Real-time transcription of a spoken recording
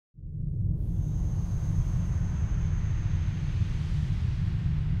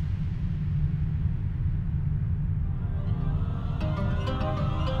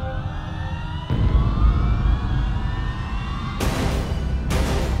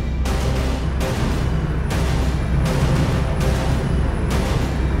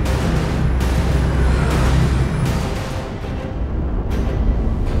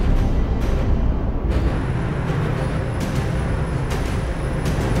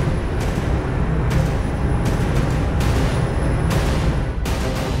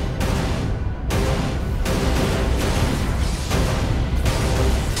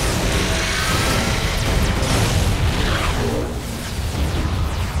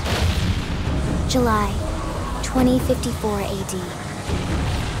July 2054 AD.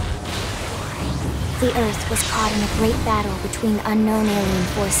 The Earth was caught in a great battle between unknown alien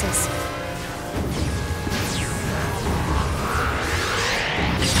forces.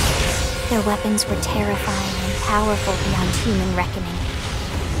 Their weapons were terrifying and powerful beyond human reckoning.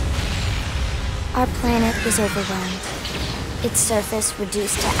 Our planet was overwhelmed, its surface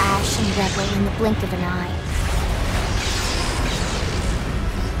reduced to ash and rubble in the blink of an eye.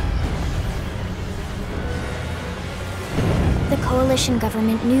 The Coalition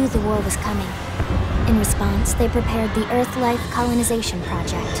government knew the war was coming. In response, they prepared the Earth-Life Colonization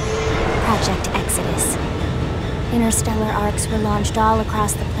Project, Project Exodus. Interstellar arcs were launched all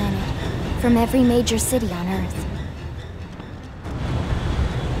across the planet, from every major city on Earth.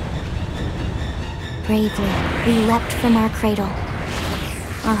 Bravely, we leapt from our cradle,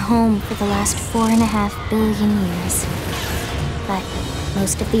 our home for the last 4.5 billion years. But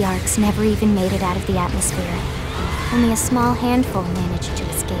most of the arcs never even made it out of the atmosphere. Only a small handful managed to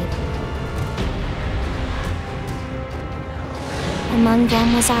escape. Among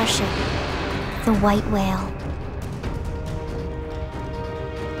them was our ship, the White Whale.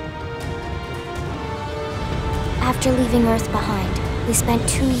 After leaving Earth behind, we spent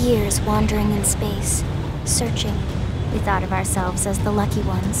 2 years wandering in space, searching. We thought of ourselves as the lucky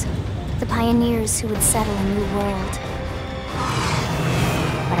ones, the pioneers who would settle a new world.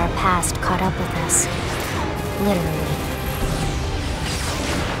 But our past caught up with us. Literally.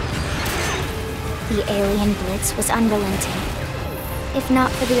 The alien blitz was unrelenting. If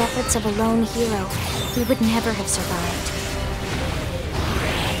not for the efforts of a lone hero, we would never have survived.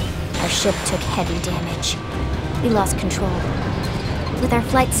 Our ship took heavy damage. We lost control. With our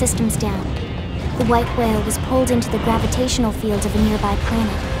flight systems down, the White Whale was pulled into the gravitational field of a nearby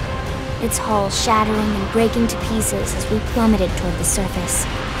planet, its hull shattering and breaking to pieces as we plummeted toward the surface.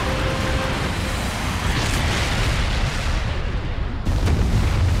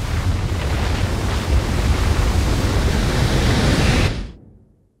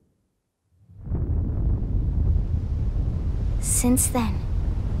 Since then,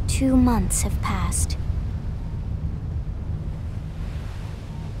 2 months have passed.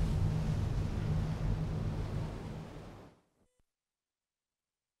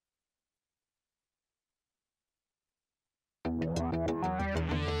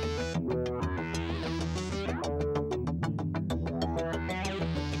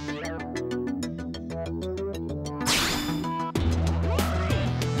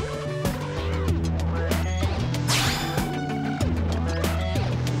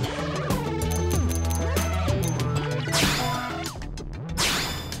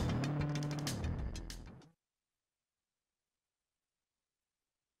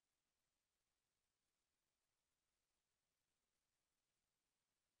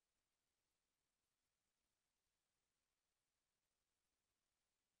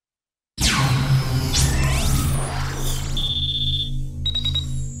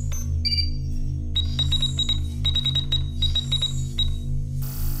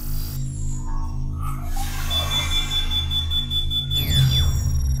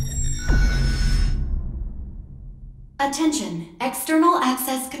 Attention, external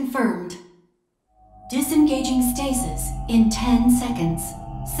access confirmed. Disengaging stasis in 10 seconds.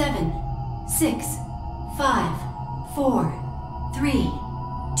 7, 6, 5, 4, 3,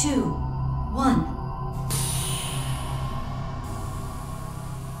 2, 1.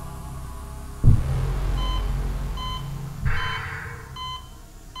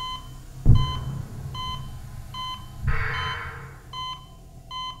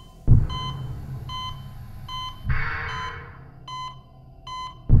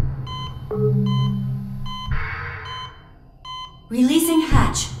 Releasing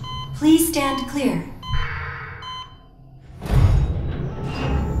hatch. Please stand clear.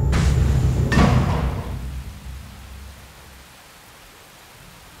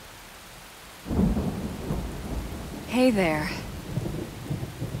 Hey there.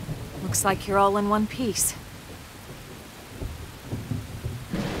 Looks like you're all in one piece.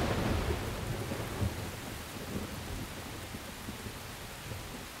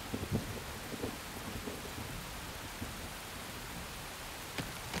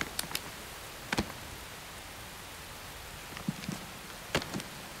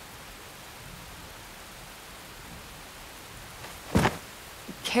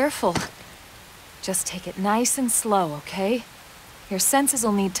 Careful. Just take it nice and slow, okay? Your senses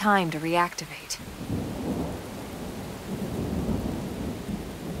will need time to reactivate.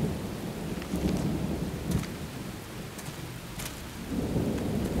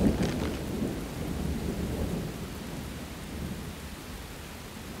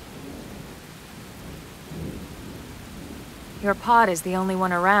 Your pod is the only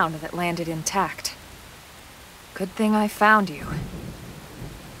one around that landed intact. Good thing I found you.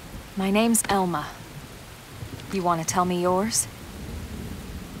 My name's Elma. You want to tell me yours?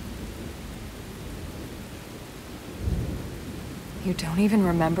 You don't even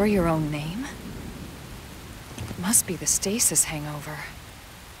remember your own name? It must be the stasis hangover.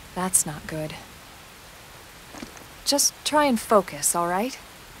 That's not good. Just try and focus, all right?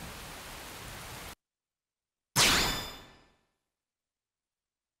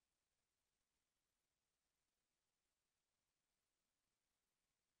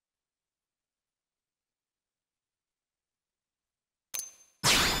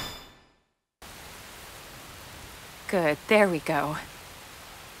 Good, there we go.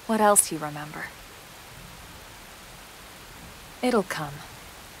 What else you remember? It'll come.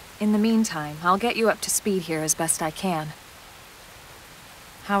 In the meantime, I'll get you up to speed here as best I can.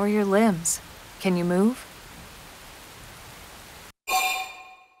 How are your limbs? Can you move?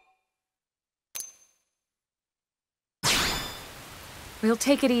 We'll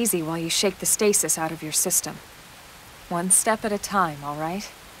take it easy while you shake the stasis out of your system. One step at a time, all right?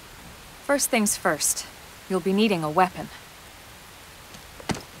 First things first. You'll be needing a weapon.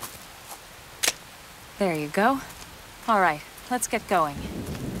 There you go. All right, let's get going.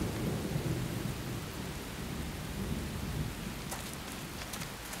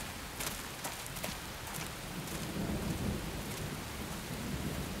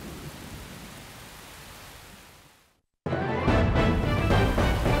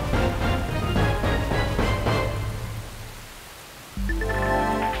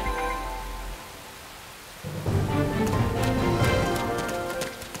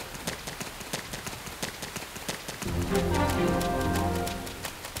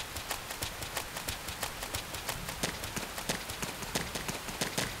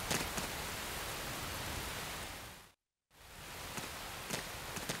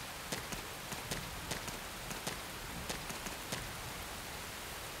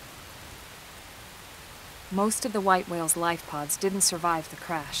 Most of the white whale's life pods didn't survive the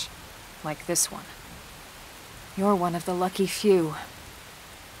crash, like this one. You're one of the lucky few.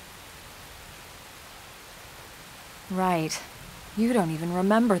 Right. You don't even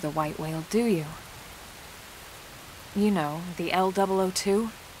remember the white whale, do you? You know, the L-002?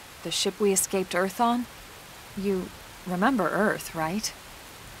 The ship we escaped Earth on? You remember Earth, right?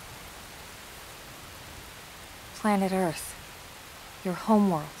 Planet Earth. Your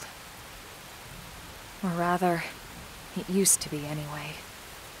homeworld. Or rather, it used to be anyway.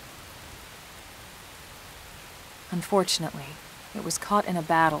 Unfortunately, it was caught in a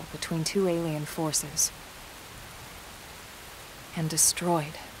battle between two alien forces. And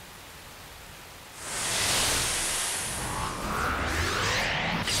destroyed.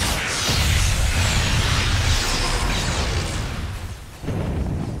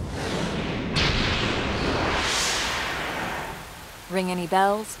 Ring any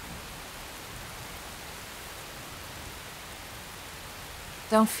bells?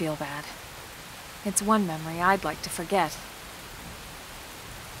 Don't feel bad. It's one memory I'd like to forget.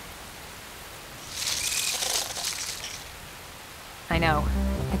 I know.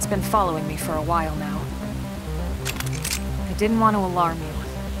 It's been following me for a while now. I didn't want to alarm you,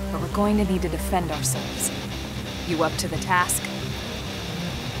 but we're going to need to defend ourselves. You up to the task?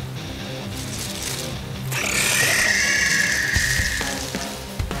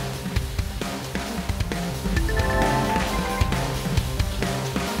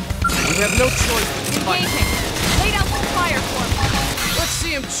 We have no choice but to fight. Engaging! Lay down some fire for me! Let's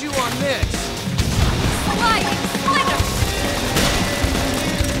see him chew on this! Slide! Splinter!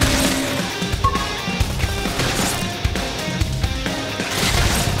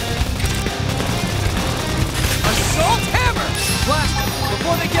 Assault hammer! Blast them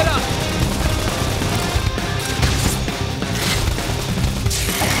before they get up!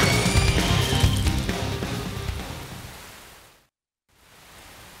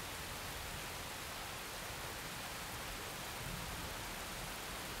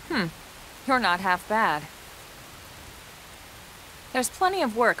 You're not half bad. There's plenty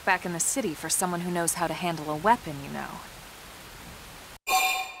of work back in the city for someone who knows how to handle a weapon, you know.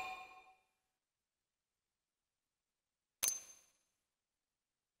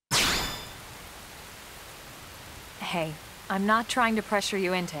 Hey, I'm not trying to pressure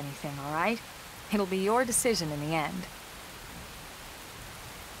you into anything, all right? It'll be your decision in the end.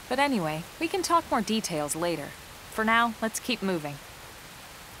 But anyway, we can talk more details later. For now, let's keep moving.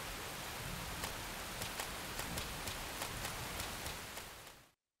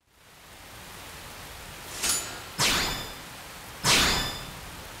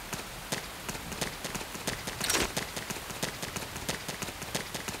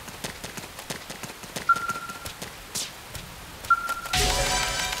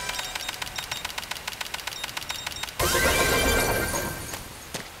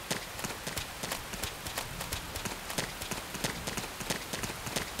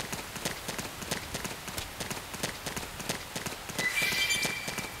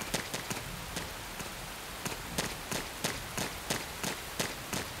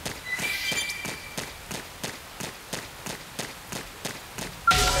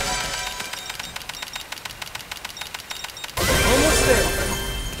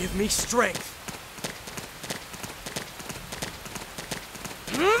 me strength.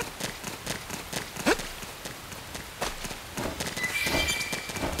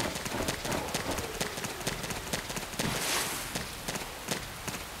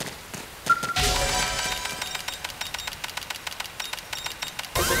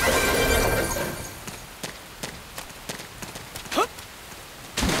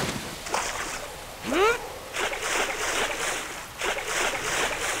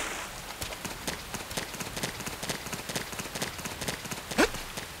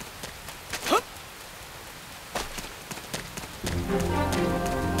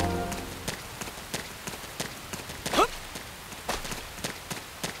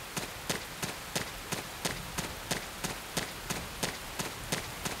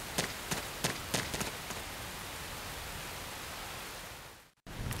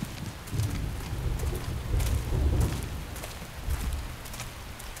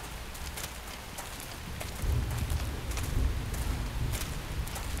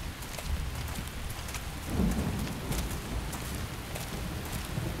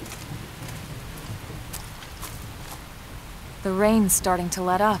 The rain's starting to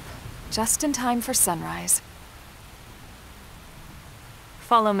let up, just in time for sunrise.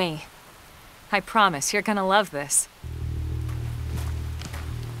 Follow me. I promise you're gonna love this.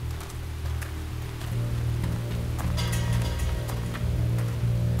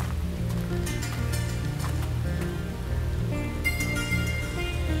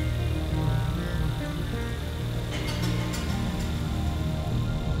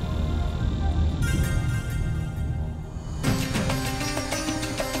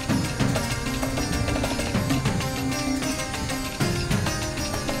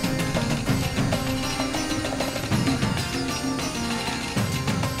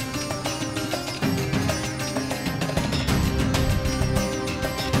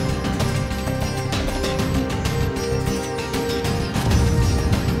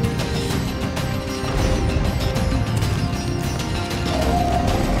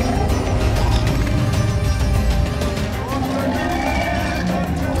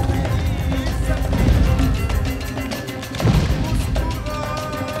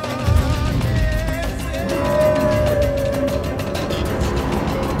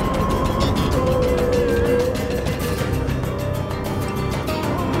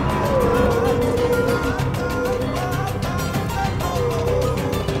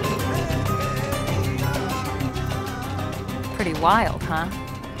 Pretty wild, huh?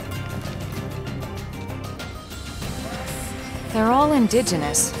 They're all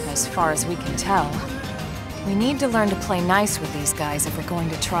indigenous, as far as we can tell. We need to learn to play nice with these guys if we're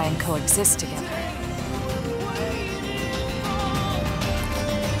going to try and coexist together.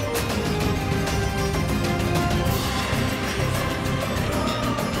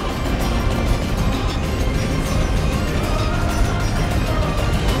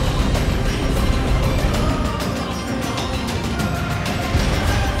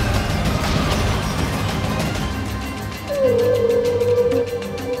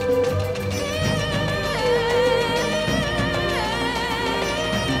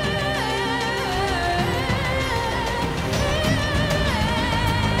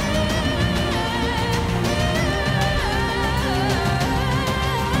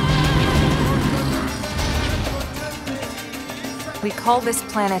 We call this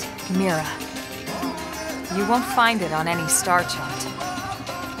planet Mira. You won't find it on any star chart.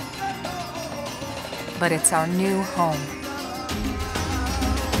 But it's our new home.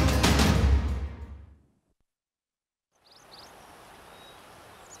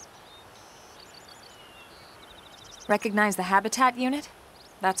 Recognize the habitat unit?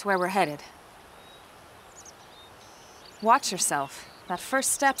 That's where we're headed. Watch yourself. That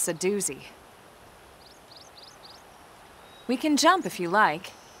first step's a doozy. We can jump if you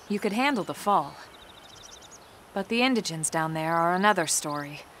like. You could handle the fall. But the indigents down there are another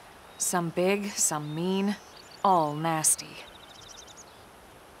story. Some big, some mean, all nasty.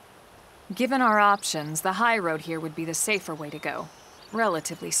 Given our options, the high road here would be the safer way to go,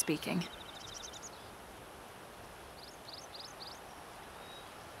 relatively speaking.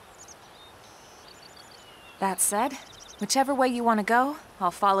 That said, whichever way you want to go,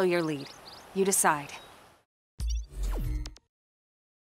 I'll follow your lead. You decide.